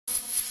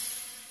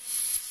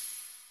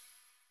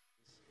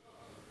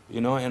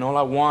and all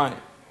I want,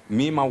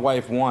 me and my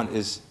wife want,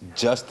 is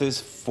justice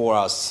for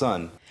our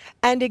son.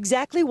 And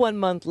exactly 1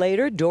 month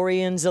later,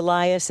 Dorian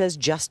Zelaya says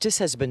justice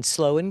has been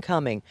slow in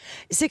coming.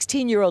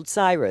 16-year-old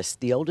Cyrus,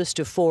 the oldest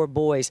of 4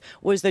 boys,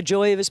 was the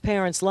joy of his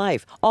parents'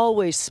 life,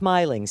 always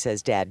smiling,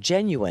 says Dad,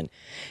 genuine.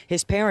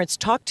 His parents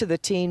talked to the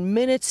teen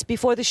minutes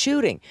before the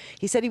shooting.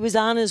 He said he was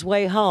on his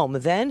way home.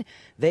 Then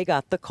they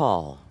got the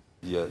call.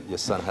 Your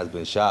son has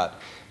been shot.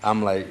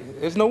 I'm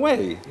like, there's no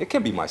way. It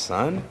can't be my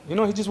son. He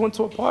just went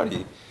to a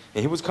party,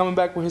 and he was coming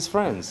back with his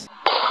friends.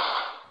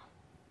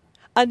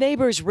 A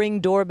neighbor's Ring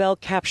doorbell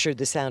captured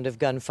the sound of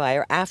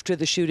gunfire after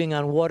the shooting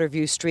on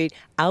Waterview Street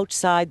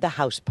outside the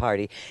house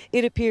party.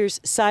 It appears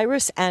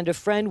Cyrus and a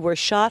friend were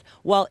shot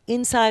while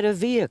inside a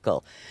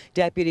vehicle.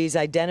 Deputies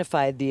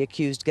identified the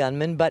accused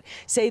gunman, but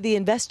say the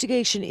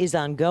investigation is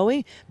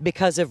ongoing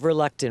because of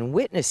reluctant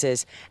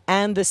witnesses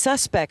and the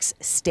suspect's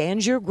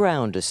stand your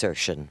ground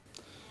assertion.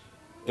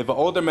 If an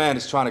older man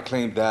is trying to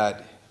claim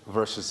that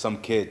versus some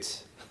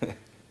kids,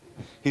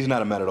 he's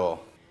not a man at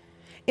all.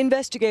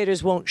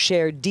 Investigators won't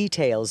share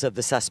details of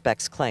the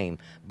suspect's claim,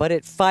 but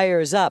it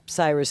fires up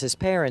Cyrus's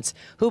parents,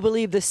 who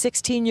believe the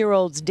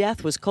 16-year-old's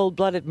death was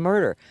cold-blooded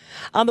murder.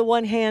 On the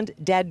one hand,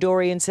 Dad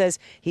Dorian says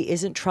he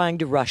isn't trying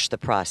to rush the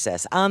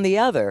process. On the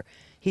other,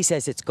 he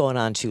says it's gone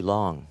on too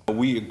long.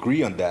 We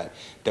agree on that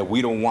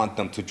we don't want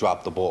them to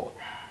drop the ball.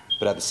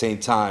 But at the same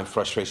time,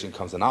 frustration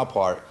comes on our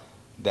part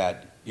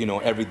that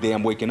every day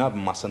I'm waking up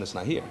and my son is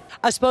not here.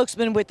 A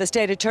spokesman with the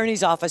state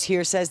attorney's office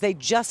here says they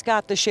just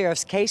got the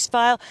sheriff's case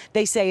file.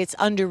 They say it's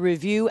under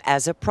review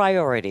as a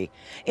priority.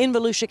 In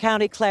Volusia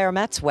County, Claire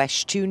Metz,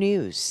 WESH 2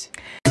 News.